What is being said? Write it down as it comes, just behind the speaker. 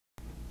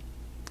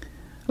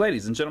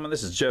Ladies and gentlemen,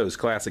 this is Joe's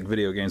Classic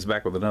Video Games,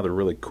 back with another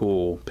really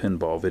cool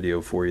pinball video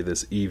for you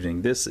this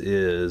evening. This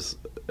is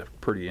a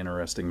pretty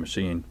interesting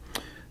machine.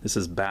 This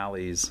is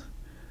Bally's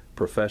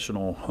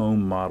professional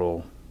home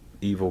model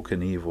Evel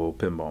Knievel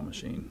pinball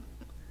machine.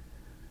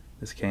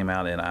 This came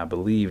out in, I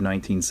believe,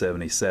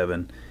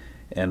 1977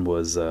 and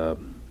was a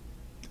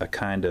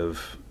kind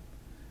of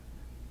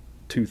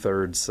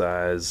two-thirds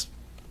size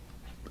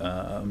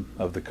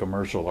of the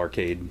commercial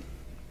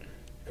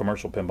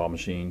pinball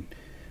machine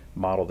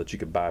model that you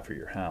could buy for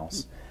your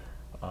house.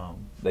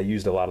 They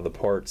used a lot of the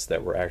parts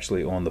that were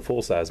actually on the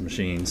full-size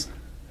machines,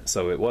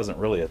 so it wasn't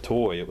really a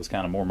toy. It was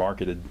kind of more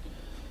marketed,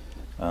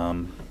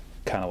 kind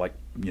of like,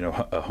 you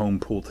know, a home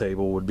pool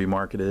table would be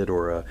marketed,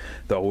 or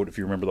the old, if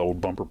you remember the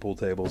old bumper pool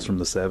tables from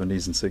the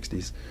 70s and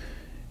 60s,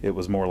 it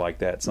was more like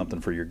that,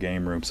 something for your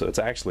game room. So it's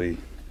actually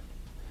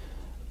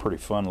a pretty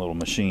fun little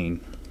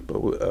machine. But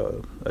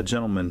a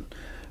gentleman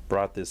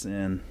brought this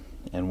in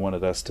and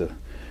wanted us to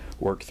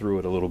work through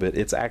it a little bit.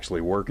 It's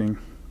actually working,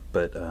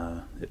 but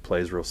it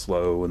plays real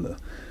slow and the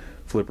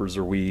flippers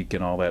are weak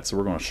and all that, so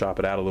we're going to shop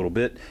it out a little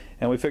bit,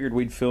 and we figured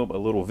we'd film a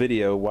little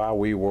video while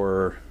we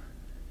were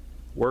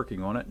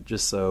working on it,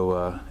 just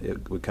so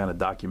it would kind of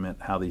document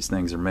how these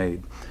things are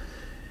made.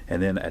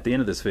 And then at the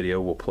end of this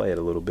video we'll play it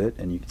a little bit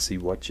and you can see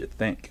what you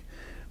think.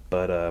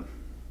 But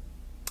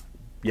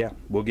yeah,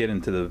 we'll get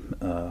into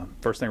the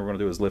first thing we're going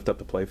to do is lift up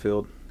the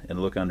playfield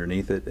and look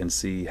underneath it and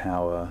see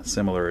how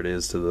similar it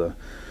is to the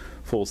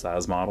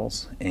full-size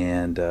models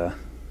and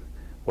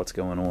what's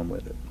going on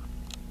with it.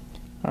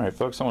 Alright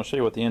folks, I want to show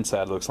you what the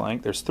inside looks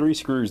like. There's 3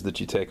 screws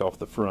that you take off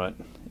the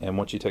front, and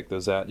once you take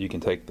those out you can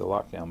take the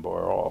lockdown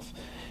bar off.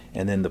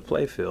 And then the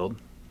playfield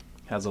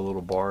has a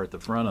little bar at the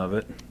front of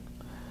it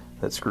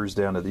that screws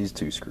down to these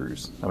 2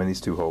 screws. I mean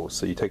these 2 holes.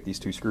 So you take these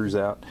 2 screws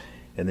out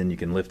and then you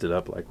can lift it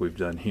up like we've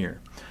done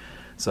here.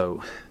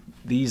 So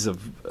these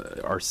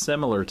are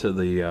similar to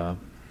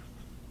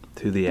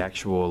the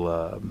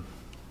actual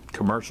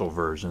commercial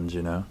versions,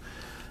 you know.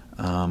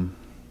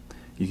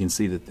 You can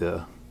see that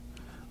the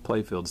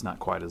playfield's not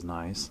quite as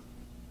nice.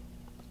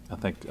 I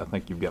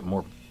think you've got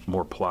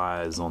more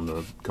plies on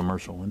the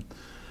commercial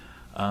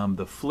one.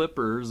 The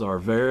flippers are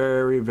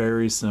very,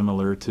 very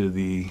similar to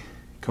the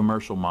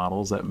commercial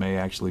models. That may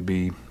actually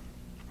be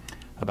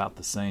about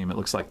the same. It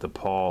looks like the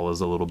pawl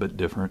is a little bit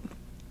different,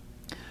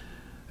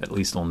 at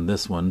least on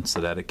this one, so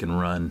that it can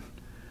run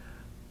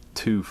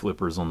 2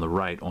 flippers on the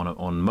right.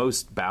 On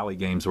most Bally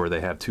games where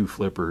they have 2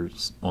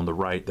 flippers on the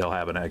right, they'll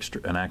have an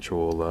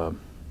actual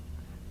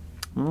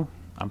well,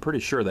 I'm pretty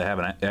sure they have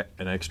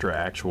an extra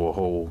actual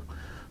whole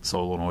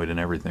solenoid and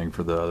everything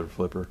for the other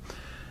flipper.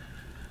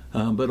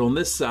 But on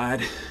this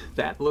side,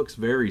 that looks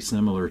very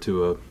similar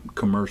to a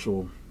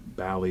commercial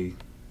Bally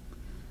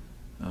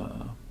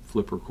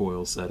flipper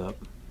coil setup.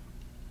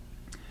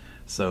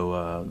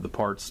 So the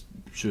parts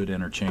should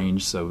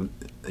interchange, so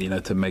you know,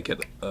 to make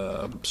it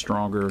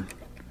stronger,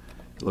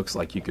 it looks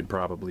like you could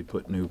probably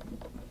put new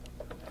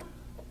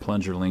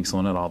plunger links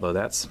on it, although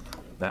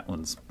that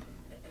one's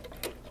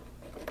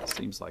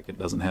seems like it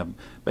doesn't have.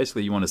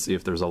 Basically you want to see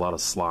if there's a lot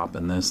of slop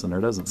in this, and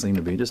there doesn't seem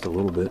to be, just a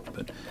little bit.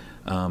 But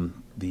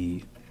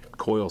the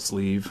coil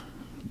sleeve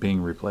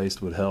being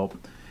replaced would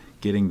help.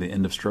 Getting the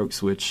end of stroke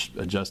switch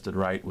adjusted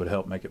right would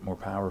help make it more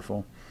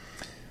powerful.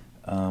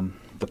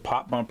 The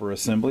pop bumper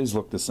assemblies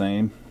look the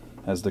same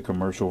as the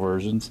commercial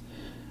versions.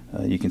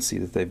 You can see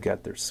that they've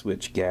got their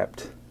switch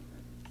gapped.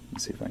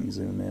 Let's see if I can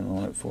zoom in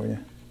on it for you.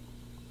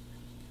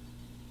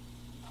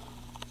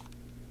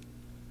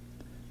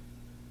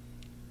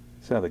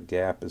 See how the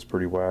gap is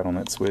pretty wide on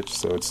that switch,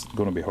 so it's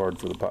going to be hard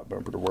for the pop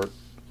bumper to work.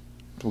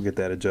 We'll get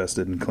that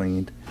adjusted and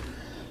cleaned.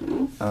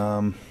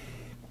 And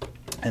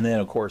then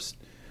of course,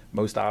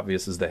 most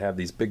obvious is they have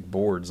these big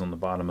boards on the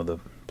bottom of the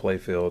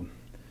playfield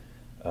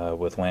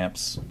with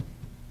lamps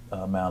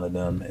mounted in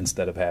them,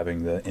 instead of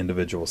having the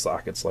individual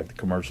sockets like the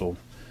commercial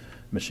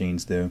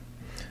machines do.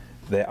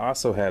 They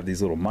also have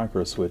these little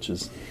micro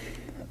switches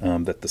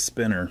that the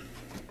spinner,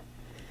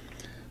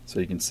 so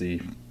you can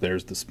see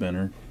there's the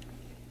spinner.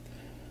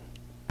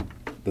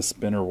 The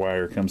spinner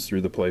wire comes through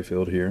the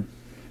playfield here,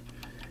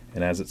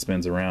 and as it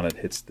spins around it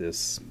hits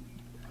this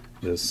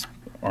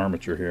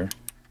armature here,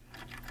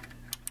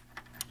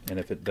 and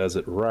if it does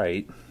it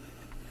right,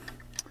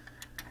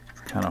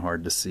 it's kind of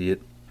hard to see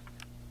it.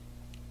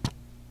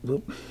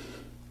 Whoop.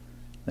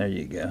 There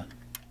you go.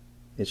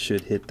 It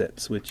should hit that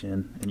switch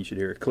in, and you should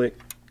hear it click,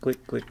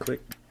 click, click,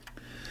 click.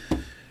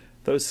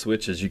 Those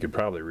switches you could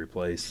probably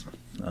replace.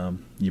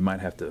 You might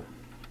have to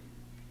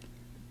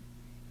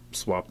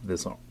swap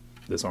this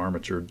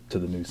armature to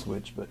the new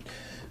switch, but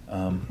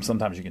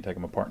sometimes you can take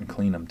them apart and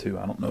clean them too.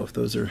 I don't know if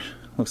those are,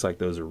 looks like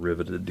those are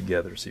riveted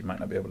together, so you might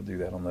not be able to do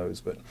that on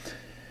those, but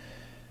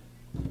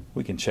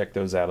we can check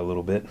those out a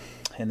little bit.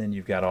 And then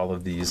you've got all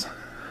of these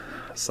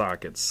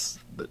sockets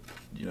that,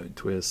 you know,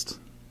 twist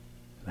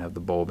and have the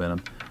bulb in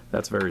them.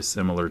 That's very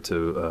similar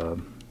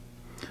to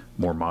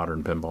more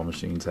modern pinball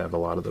machines, have a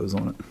lot of those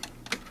on it.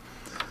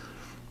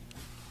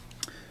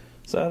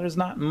 So there's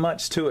not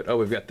much to it. Oh,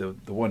 we've got the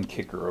one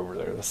kicker over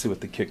there. Let's see what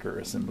the kicker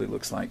assembly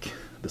looks like.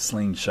 The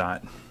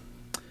slingshot.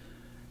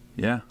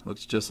 Yeah,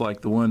 looks just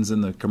like the ones in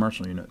the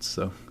commercial units.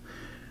 So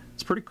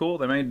it's pretty cool.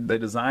 They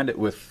designed it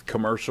with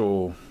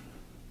commercial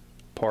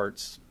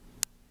parts.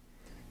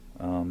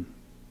 We'll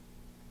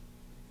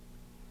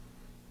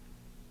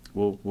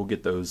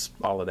get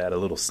all of that a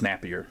little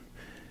snappier.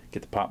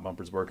 Get the pop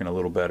bumpers working a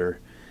little better.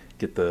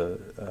 Get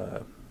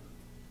the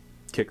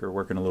kicker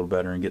working a little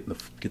better, and get the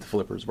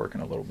flippers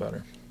working a little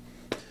better.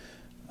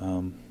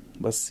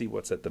 Let's see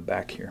what's at the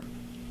back here.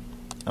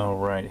 All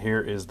right,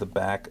 here is the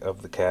back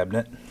of the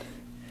cabinet.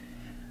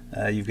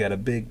 You've got a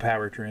big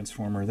power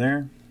transformer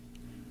there.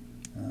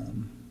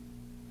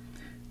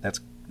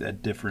 That's a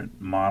different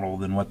model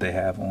than what they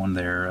have on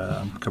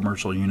their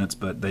commercial units,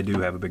 but they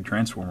do have a big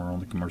transformer on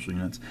the commercial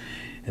units.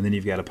 And then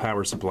you've got a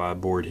power supply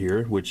board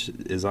here, which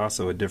is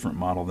also a different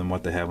model than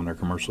what they have on their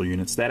commercial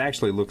units. That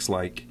actually looks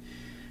like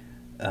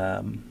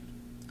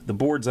the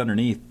boards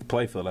underneath the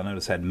playfield, I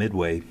noticed, had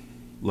Midway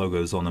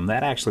logos on them.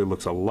 That actually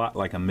looks a lot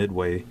like a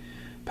Midway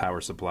power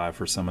supply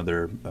for some of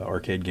their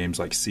arcade games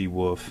like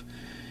Seawolf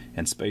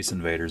and Space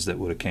Invaders that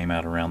would have came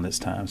out around this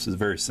time. So it's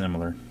very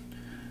similar.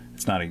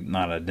 It's not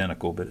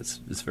identical, but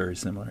it's very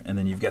similar. And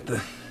then you've got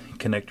the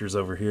connectors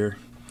over here,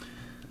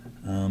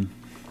 and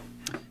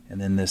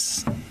then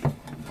this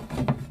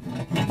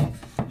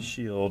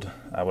shield,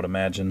 I would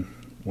imagine,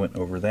 went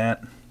over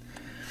that.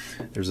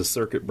 There's a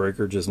circuit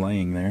breaker just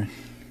laying there.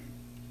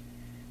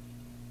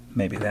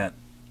 Maybe that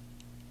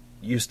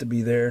used to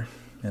be there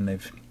and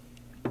they've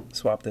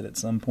swapped it at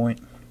some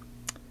point.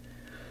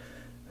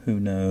 Who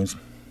knows?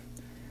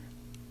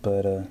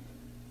 But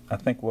I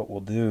think what we'll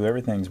do,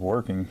 everything's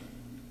working.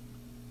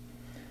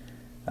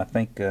 I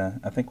think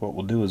what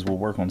we'll do is we'll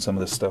work on some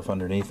of this stuff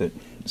underneath it,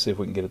 see if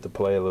we can get it to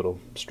play a little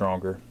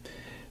stronger.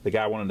 The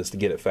guy wanted us to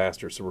get it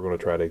faster, so we're going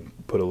to try to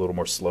put a little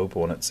more slope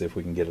on it, see if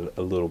we can get it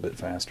a little bit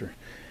faster.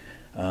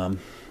 And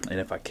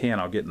if I can,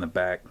 I'll get in the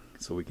back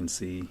so we can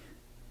see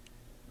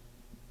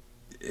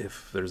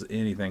if there's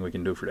anything we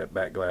can do for that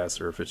back glass,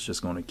 or if it's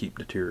just going to keep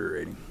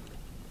deteriorating.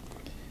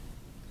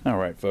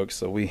 Alright folks,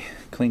 so we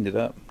cleaned it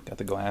up, got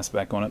the glass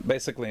back on it.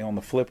 Basically on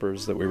the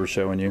flippers that we were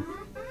showing you.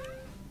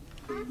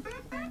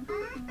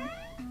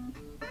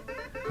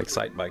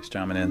 Excite Bike's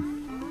chiming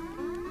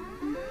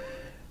in.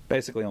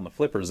 Basically on the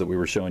flippers that we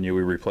were showing you,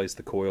 we replaced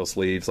the coil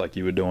sleeves like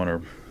you would do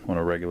on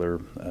a regular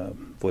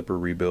flipper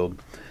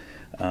rebuild.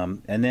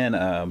 And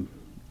then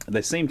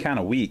they seemed kind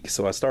of weak,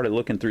 so I started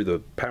looking through the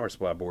power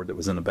supply board that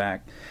was in the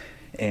back,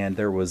 and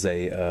there was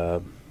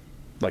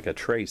like a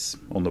trace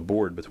on the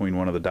board between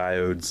one of the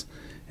diodes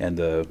and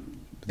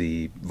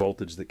the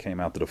voltage that came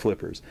out to the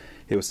flippers.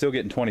 It was still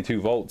getting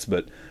 22 volts,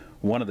 but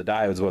one of the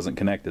diodes wasn't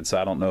connected, so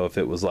I don't know if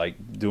it was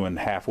like doing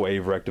half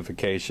wave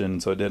rectification,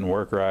 so it didn't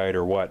work right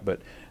or what,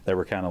 but they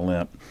were kind of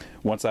limp.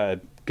 Once I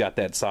got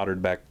that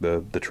soldered back,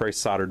 the trace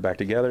soldered back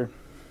together,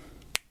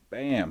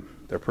 bam,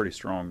 they're pretty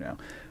strong now.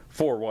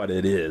 For what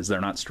it is,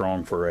 they're not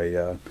strong for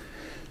a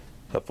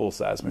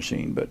full-size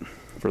machine, but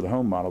for the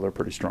home model, they're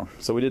pretty strong.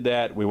 So we did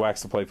that. We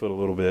waxed the playfield a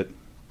little bit.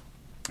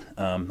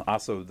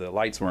 Also, the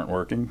lights weren't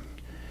working,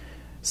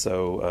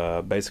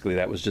 so basically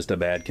that was just a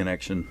bad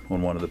connection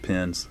on one of the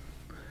pins.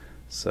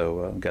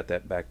 So got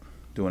that back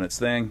doing its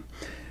thing.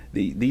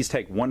 These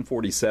take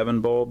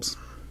 147 bulbs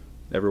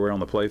everywhere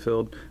on the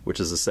playfield, which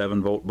is a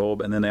 7-volt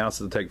bulb, and then they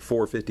also take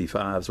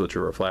 455s, which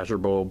are a flasher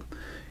bulb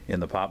in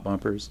the pop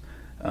bumpers.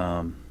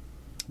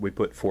 We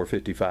put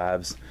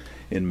 455s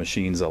in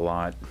machines a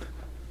lot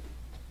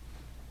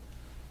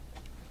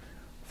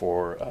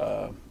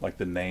for like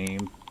the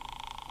name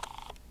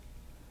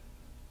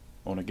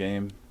on a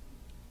game.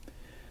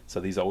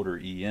 So these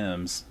older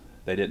EMs,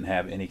 they didn't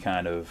have any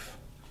kind of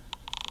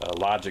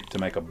logic to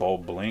make a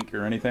bulb blink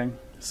or anything.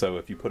 So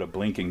if you put a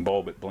blinking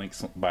bulb, it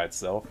blinks by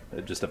itself,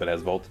 just if it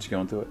has voltage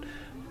going through it.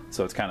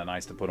 So it's kind of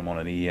nice to put them on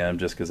an EM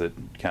just because it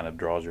kind of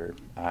draws your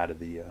eye to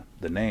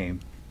the name.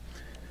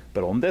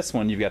 But on this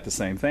one, you've got the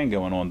same thing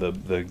going on.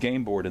 The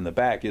game board in the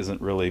back isn't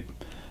really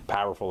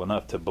powerful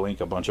enough to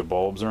blink a bunch of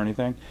bulbs or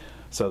anything.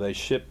 So they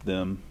shipped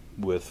them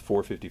with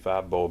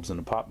 455 bulbs in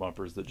the pop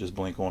bumpers that just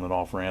blink on and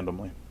off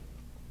randomly.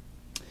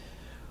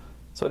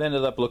 So it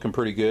ended up looking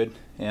pretty good.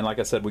 And like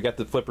I said, we got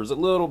the flippers a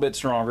little bit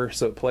stronger,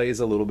 so it plays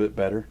a little bit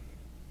better.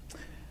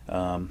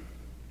 There's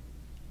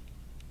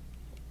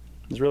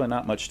really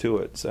not much to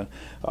it. So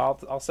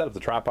I'll set up the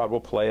tripod. We'll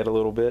play it a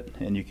little bit,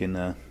 and you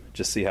can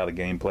just see how the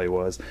gameplay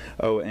was.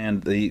 Oh,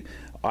 and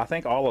I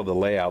think all of the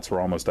layouts were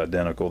almost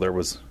identical. There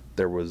was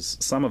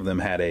some of them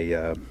had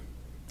a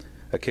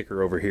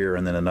kicker over here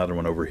and then another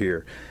one over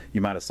here.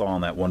 You might have saw on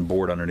that one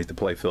board underneath the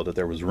playfield that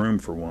there was room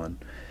for one.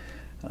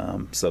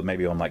 So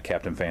maybe on like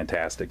Captain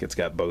Fantastic, it's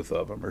got both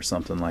of them or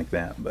something like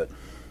that. But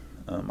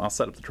I'll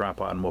set up the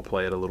tripod and we'll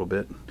play it a little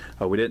bit.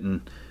 Oh, we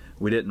didn't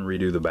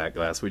redo the back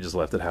glass. We just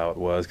left it how it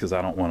was because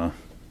I don't want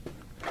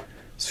to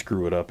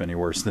screw it up any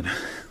worse than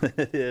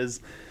it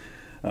is.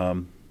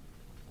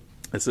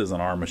 This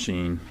isn't our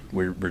machine.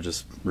 We're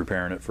just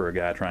repairing it for a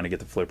guy trying to get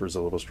the flippers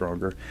a little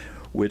stronger,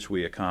 which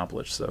we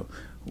accomplished. So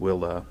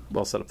we'll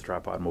set up the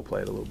tripod and we'll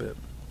play it a little bit.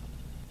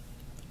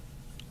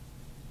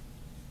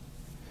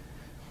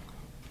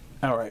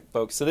 All right,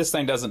 folks, so this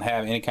thing doesn't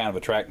have any kind of a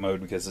track mode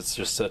because it's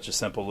just such a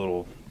simple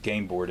little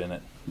game board in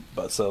it.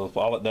 But so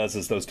all it does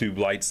is those two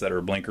lights that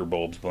are blinker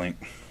bulbs blink.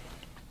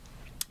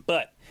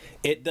 But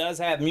it does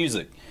have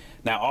music.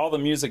 Now, all the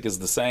music is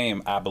the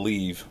same, I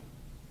believe,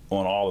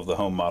 on all of the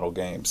home model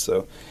games.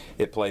 So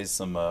it plays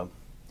some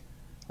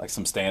like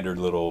some standard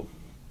little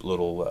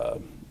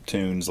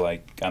tunes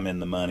like I'm in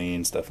the Money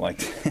and stuff like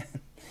that.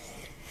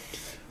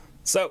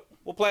 So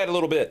we'll play it a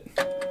little bit.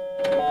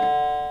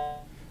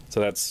 So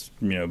that's,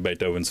 you know,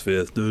 Beethoven's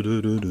Fifth. Du,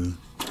 du, du, du.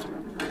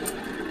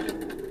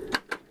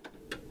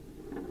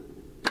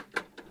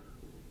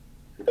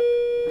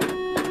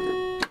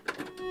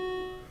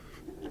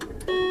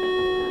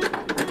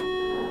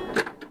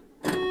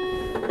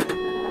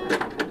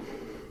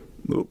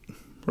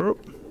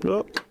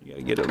 You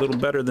gotta get it a little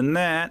better than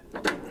that.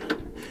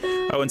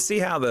 Oh, and see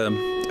how I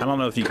don't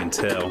know if you can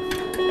tell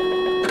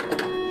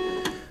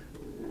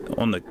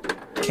on the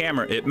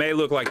camera, it may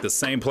look like the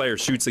same player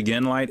shoots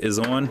again light is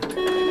on.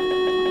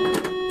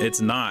 It's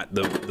not.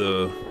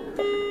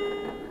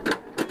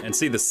 And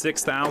see the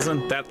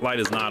 6,000, that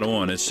light is not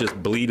on. It's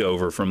just bleed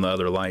over from the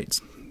other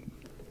lights.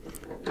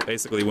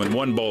 Basically, when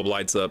one bulb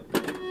lights up,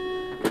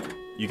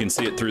 you can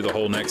see it through the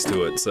hole next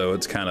to it, so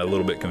it's kind of a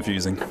little bit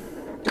confusing.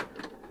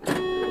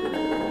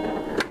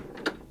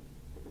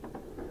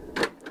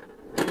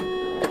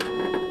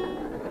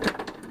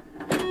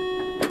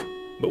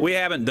 But we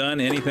haven't done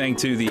anything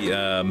to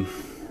the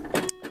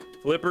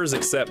flippers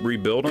except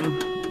rebuild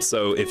them.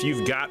 So if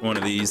you've got one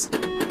of these,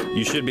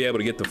 you should be able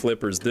to get the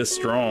flippers this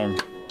strong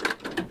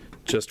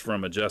just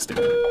from adjusting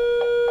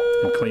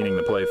and cleaning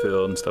the play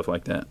field and stuff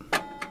like that.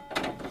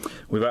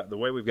 The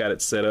way we've got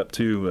it set up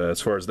too, as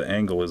far as the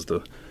angle, is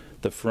the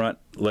front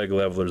leg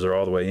levelers are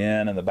all the way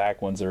in and the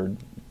back ones are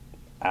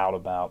out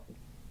about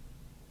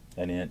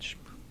an inch.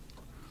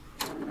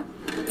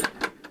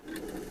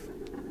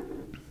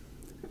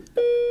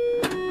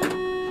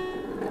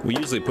 We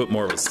usually put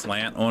more of a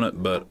slant on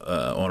it, but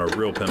on a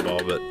real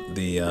pinball. But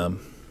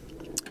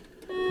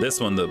this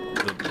one,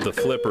 the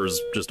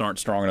flippers just aren't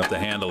strong enough to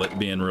handle it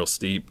being real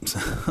steep.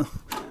 So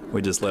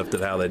we just left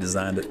it how they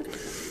designed it.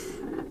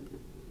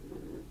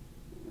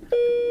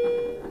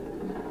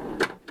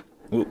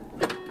 Ooh.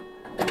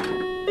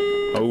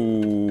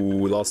 Oh,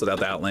 we lost it out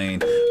the out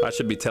lane. I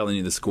should be telling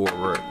you the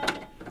score.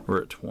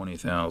 We're at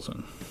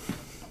 20,000.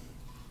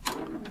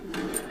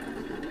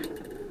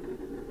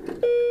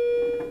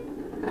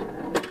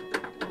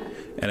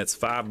 And it's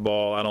 5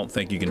 ball. I don't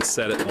think you can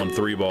set it on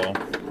 3 ball.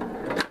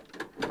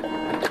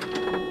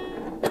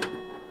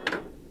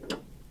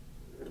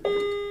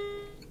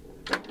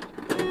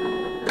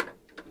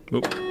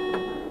 Oop.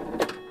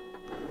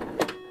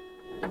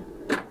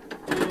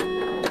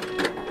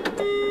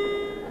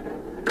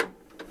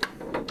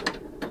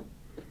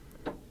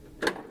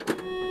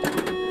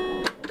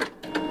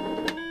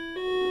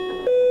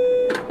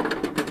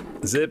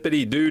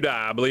 Zippity doo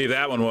dah, I believe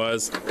that one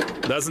was.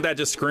 Doesn't that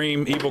just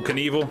scream Evel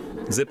Knievel?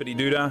 Zippity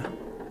doo dah.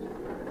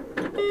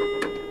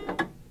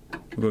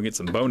 We're gonna get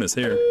some bonus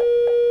here.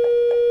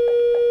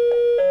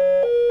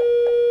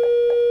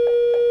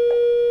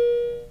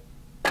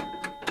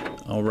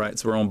 All right,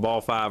 so we're on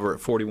ball 5. We're at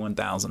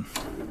 41,000.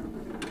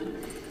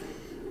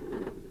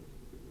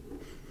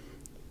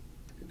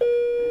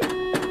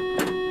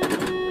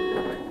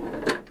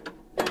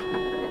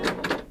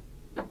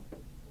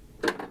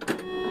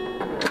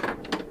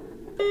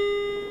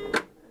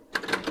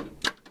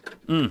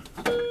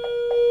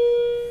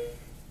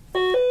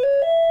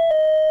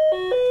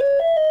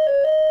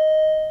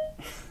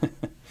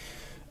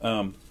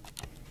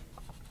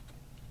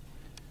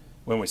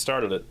 When we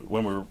started it,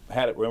 when we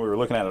were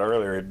looking at it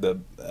earlier, the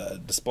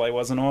display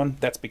wasn't on.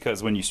 That's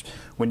because when you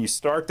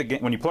start the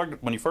game,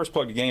 when you first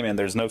plug the game in,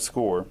 there's no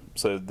score,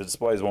 so the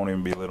displays won't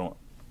even be lit on.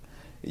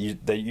 You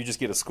just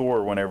get a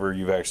score whenever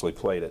you've actually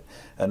played it.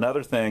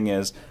 Another thing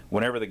is,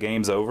 whenever the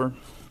game's over,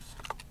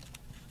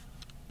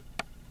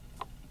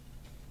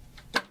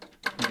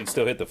 you can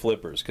still hit the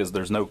flippers because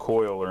there's no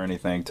coil or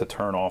anything to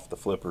turn off the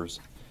flippers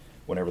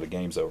whenever the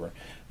game's over.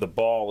 The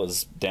ball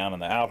is down in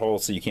the out hole,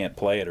 so you can't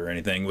play it or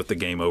anything with the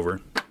game over.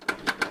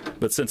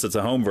 But since it's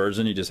a home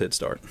version, you just hit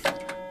start.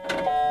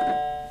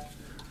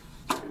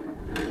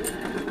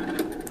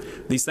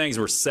 These things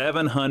were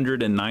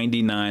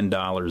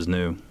 $799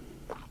 new.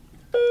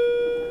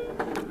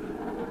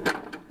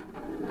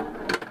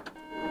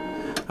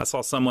 I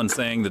saw someone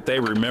saying that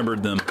they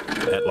remembered them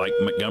at like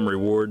Montgomery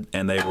Ward,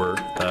 and they were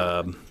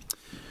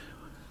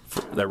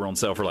on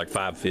sale for like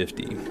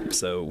 $550.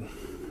 So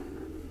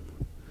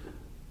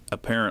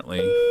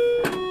apparently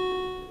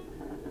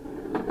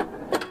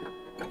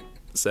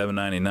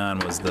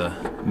 $799 was the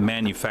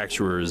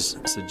manufacturer's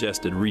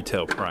suggested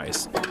retail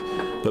price.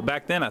 But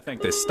back then I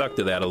think they stuck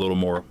to that a little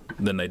more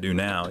than they do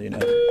now, you know.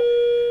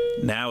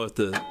 Now if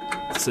the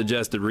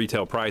suggested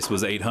retail price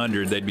was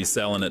 800, they'd be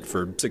selling it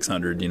for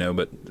 600, you know,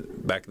 but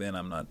back then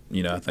I'm not,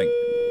 you know, I think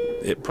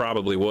it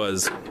probably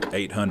was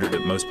 800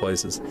 at most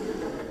places.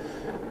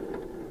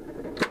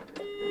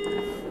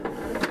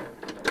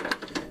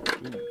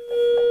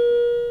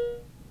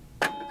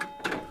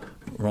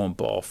 We're on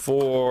ball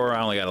 4.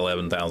 I only got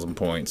 11,000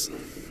 points.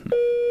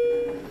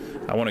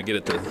 I want to get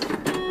it to,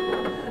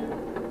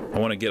 I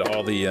want to get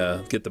all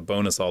the, get the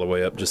bonus all the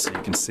way up just so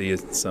you can see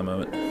it, some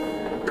of it.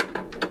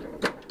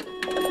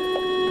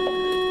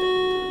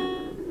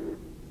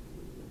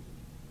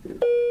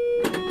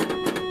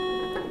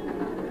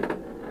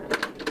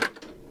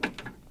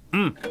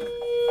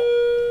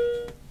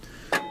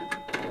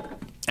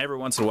 Every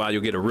once in a while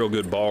you'll get a real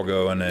good ball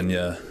going and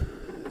you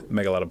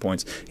make a lot of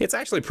points. It's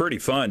actually pretty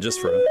fun just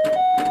for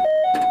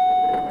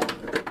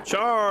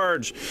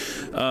charge.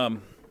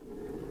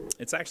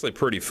 It's actually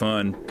pretty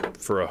fun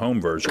for a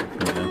home version.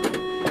 You know?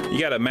 You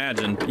got to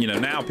imagine, you know,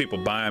 now people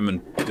buy them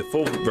in the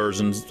full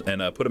versions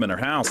and put them in their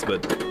house,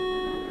 but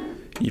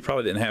you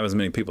probably didn't have as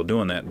many people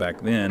doing that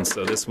back then.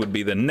 So this would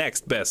be the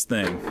next best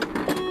thing.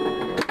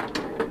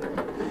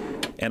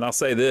 And I'll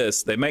say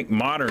this: they make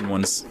modern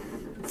ones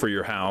for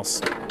your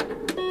house.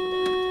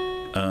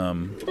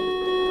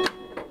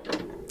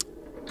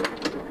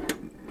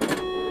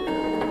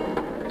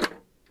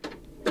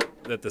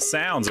 That the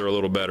sounds are a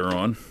little better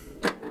on,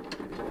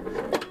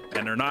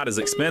 and they're not as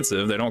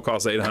expensive. They don't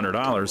cost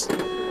 $800,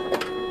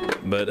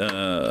 but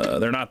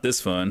they're not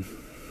this fun.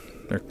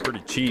 They're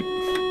pretty cheap.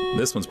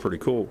 This one's pretty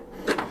cool.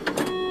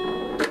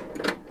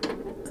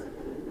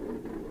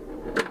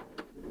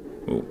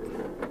 Ooh.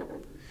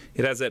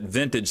 It has that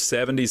vintage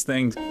 70s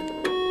thing.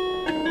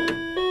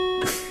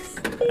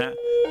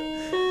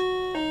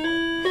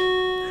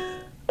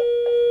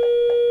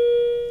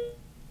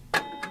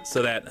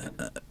 So that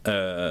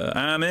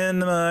I'm in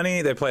the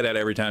money, they play that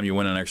every time you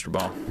win an extra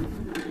ball.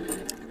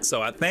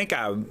 So I think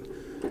I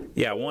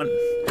won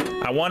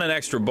an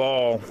extra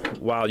ball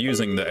while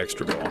using the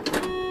extra ball.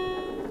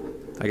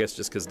 I guess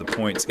just because the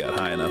points got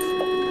high enough.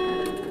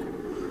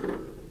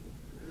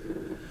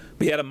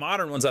 But yeah, the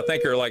modern ones I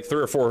think are like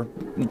 $200 or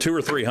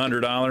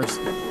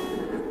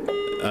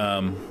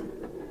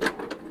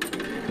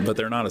 $300. But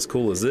they're not as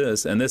cool as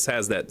this, and this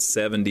has that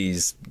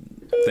 70s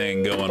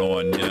thing going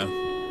on, you know.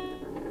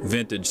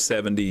 Vintage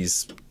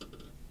 70s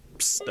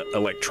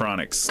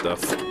electronics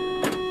stuff.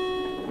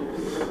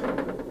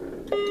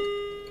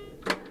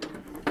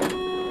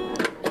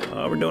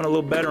 We're doing a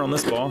little better on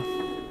this ball.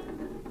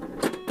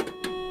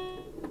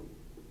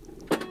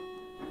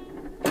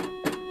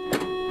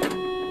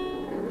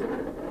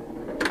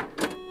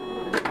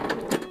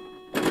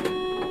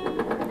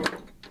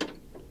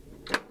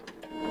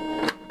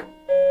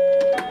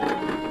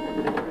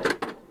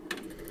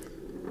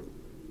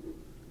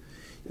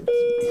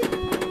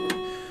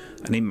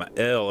 I need my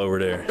L over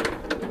there.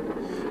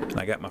 And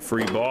I got my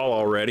free ball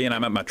already, and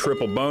I'm at my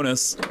triple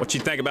bonus. What you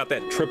think about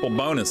that triple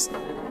bonus?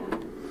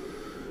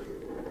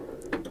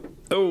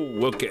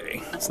 Oh,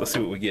 okay. So let's see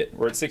what we get.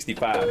 We're at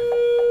 65.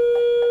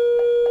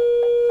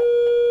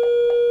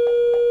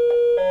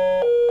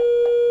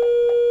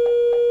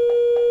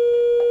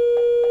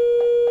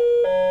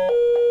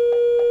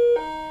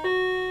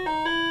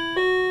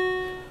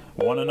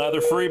 Want another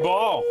free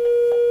ball?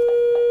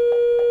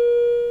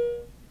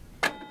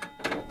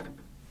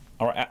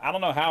 All right, I don't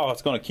know how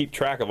it's going to keep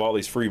track of all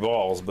these free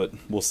balls, but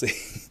we'll see.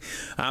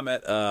 I'm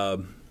at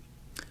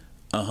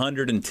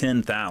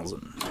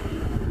 110,000.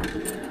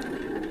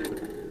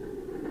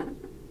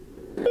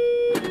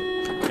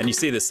 And you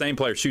see the same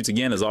player shoots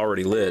again is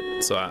already lit,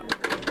 so I'm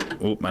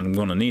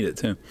going to need it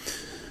too.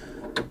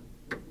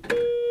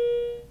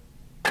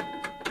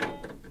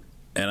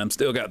 And I'm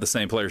still got the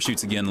same player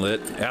shoots again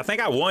lit. I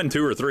think I won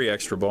 2 or 3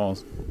 extra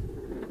balls.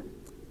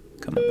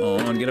 Come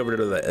on, get over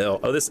to the L.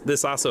 Oh,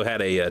 this also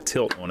had a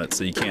tilt on it,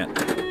 so you can't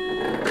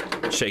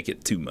shake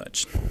it too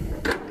much.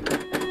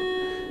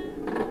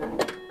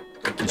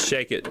 You can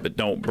shake it, but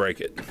don't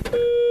break it.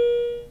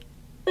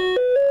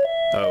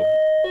 Oh.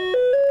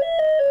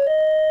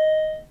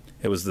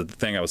 It was the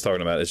thing I was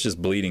talking about. It's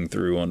just bleeding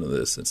through onto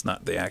this. It's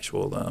not the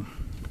actual...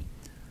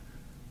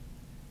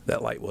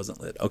 that light wasn't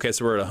lit. Okay,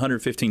 so we're at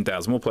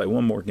 115,000. We'll play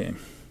one more game.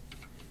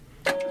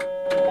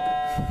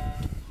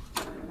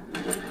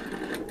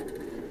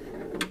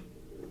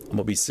 I'm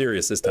gonna be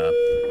serious this time.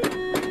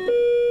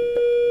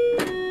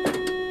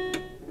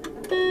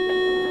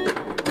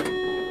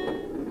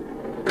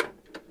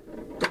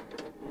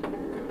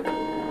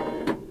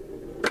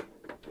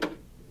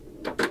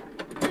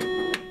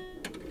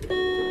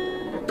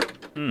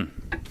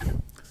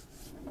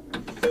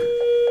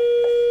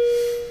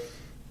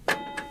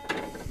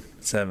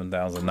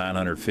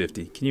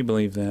 $7,950. Can you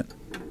believe that?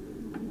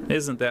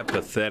 Isn't that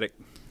pathetic?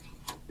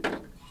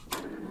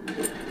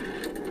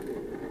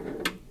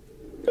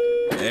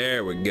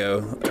 There we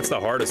go. That's the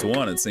hardest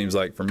one, it seems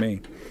like, for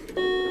me.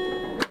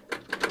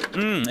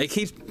 It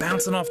keeps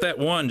bouncing off that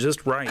one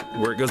just right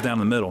where it goes down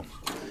the middle.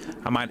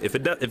 I might, if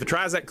it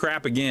tries that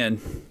crap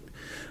again,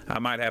 I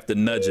might have to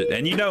nudge it.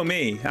 And you know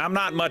me, I'm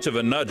not much of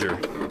a nudger.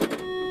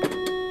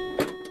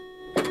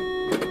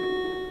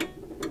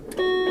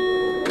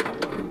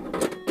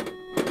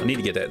 I need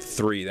to get that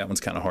 3. That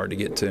one's kind of hard to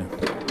get to.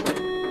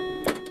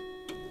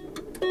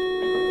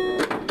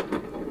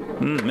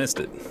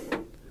 Missed it.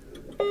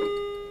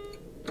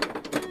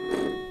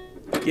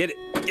 Get it,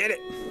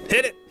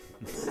 hit it.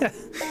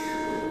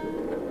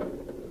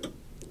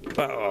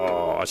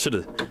 Oh, I should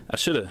have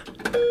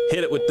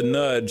hit it with the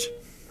nudge.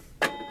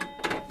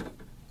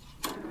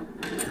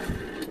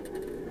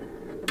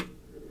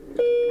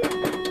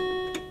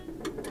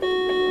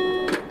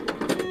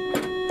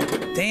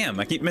 Damn,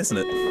 I keep missing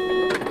it.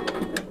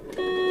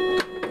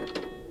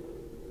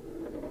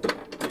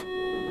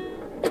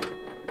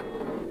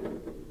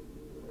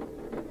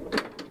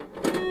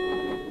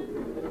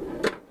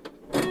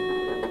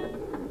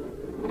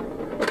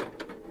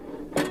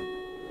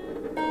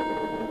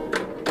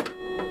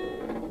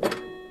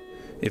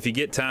 If you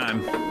get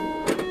time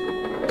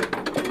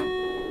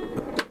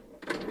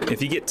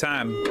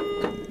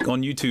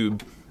on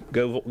YouTube,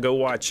 go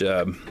watch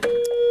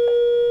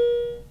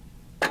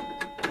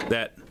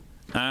that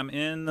I'm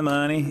in the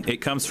Money. It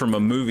comes from a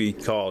movie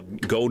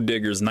called Gold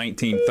Diggers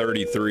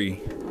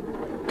 1933.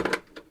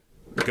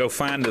 Go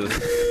find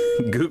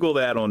Google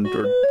that on. All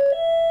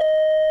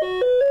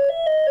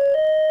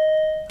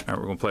right,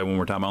 we're gonna play it one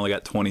more time. I only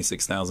got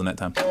 26,000 that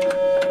time.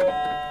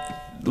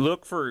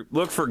 Look for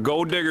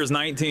Gold Diggers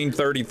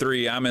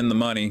 1933. I'm in the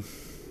Money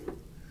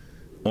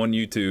on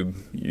YouTube.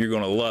 You're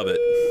gonna love it.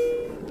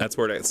 That's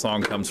where that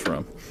song comes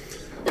from.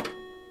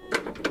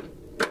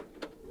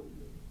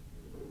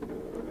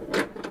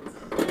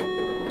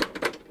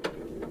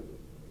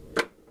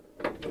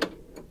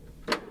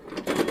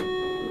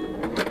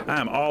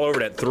 I'm all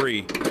over that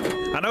 3.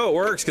 I know it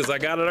works because I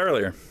got it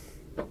earlier.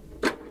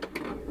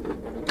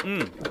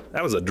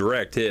 That was a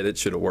direct hit. It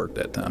should have worked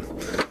that time.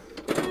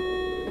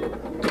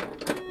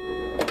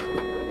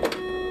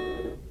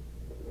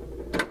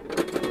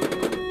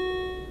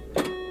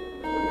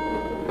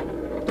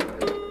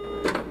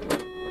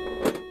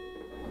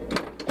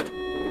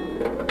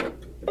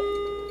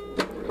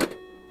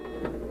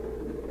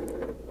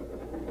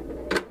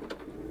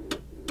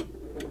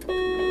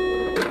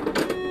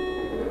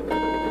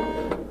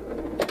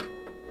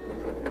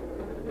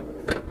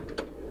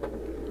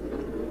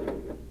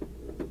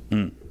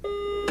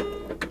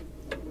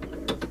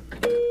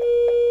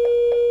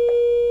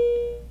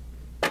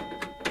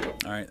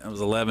 That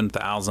was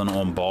 11,000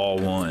 on ball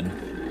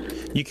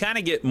 1. You kind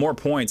of get more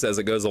points as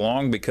it goes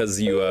along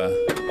because you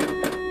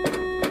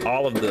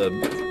all of the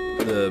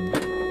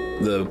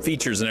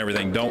features and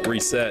everything don't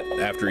reset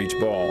after each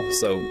ball.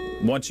 So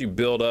once you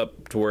build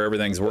up to where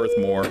everything's worth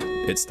more,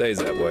 it stays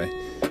that way,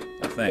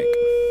 I think.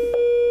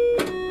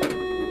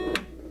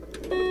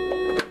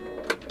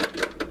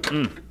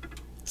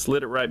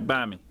 Slid it right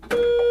by me.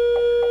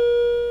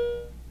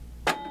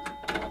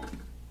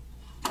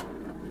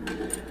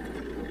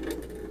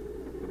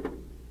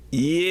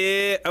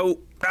 Yeah.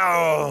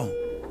 Oh.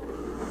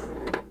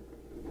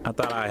 I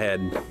thought I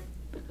had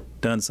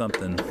done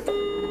something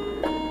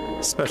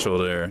special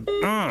there.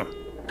 All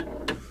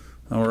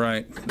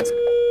right.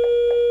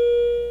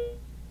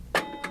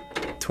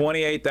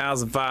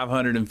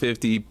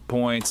 28,550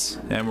 points,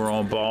 and we're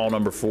on ball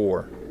number 4.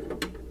 All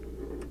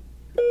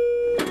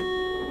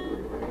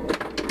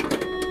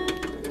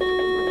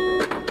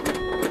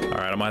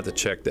right, I'm gonna have to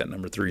check that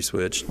number 3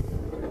 switch.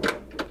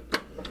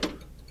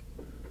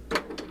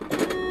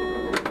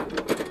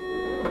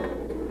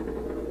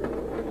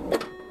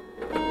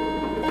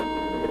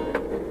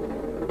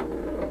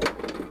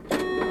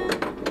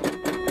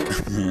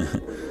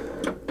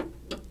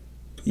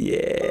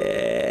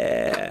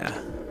 Yeah.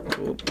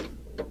 Cool.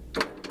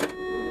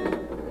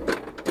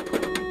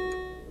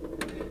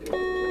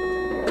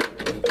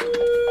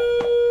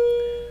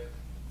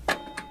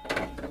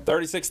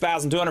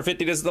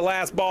 36,250. This is the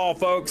last ball,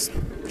 folks.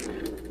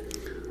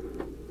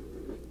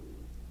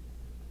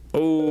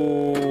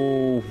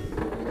 Oh,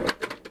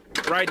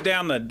 right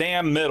down the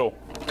damn middle.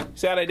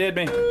 See how they did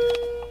me?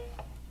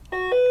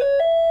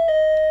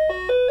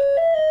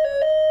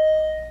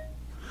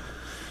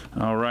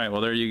 All right,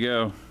 well, there you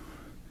go.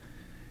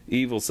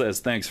 Evel says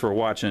thanks for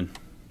watching.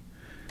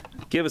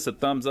 Give us a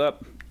thumbs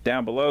up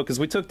down below because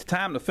we took the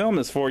time to film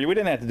this for you. We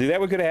didn't have to do that.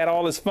 We could have had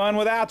all this fun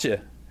without you,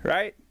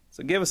 right?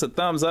 So give us a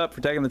thumbs up for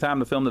taking the time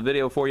to film the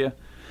video for you.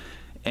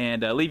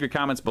 And leave your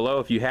comments below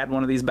if you had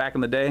one of these back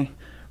in the day,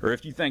 or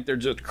if you think they're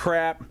just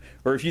crap,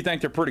 or if you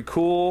think they're pretty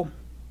cool.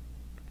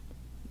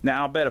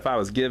 Now, I'll bet if I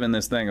was giving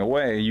this thing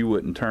away, you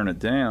wouldn't turn it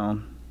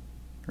down,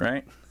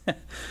 right?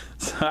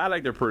 So I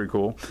think they're pretty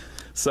cool.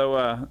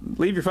 So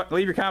leave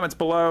your comments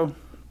below,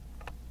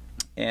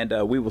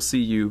 and we will see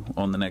you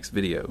on the next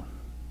video.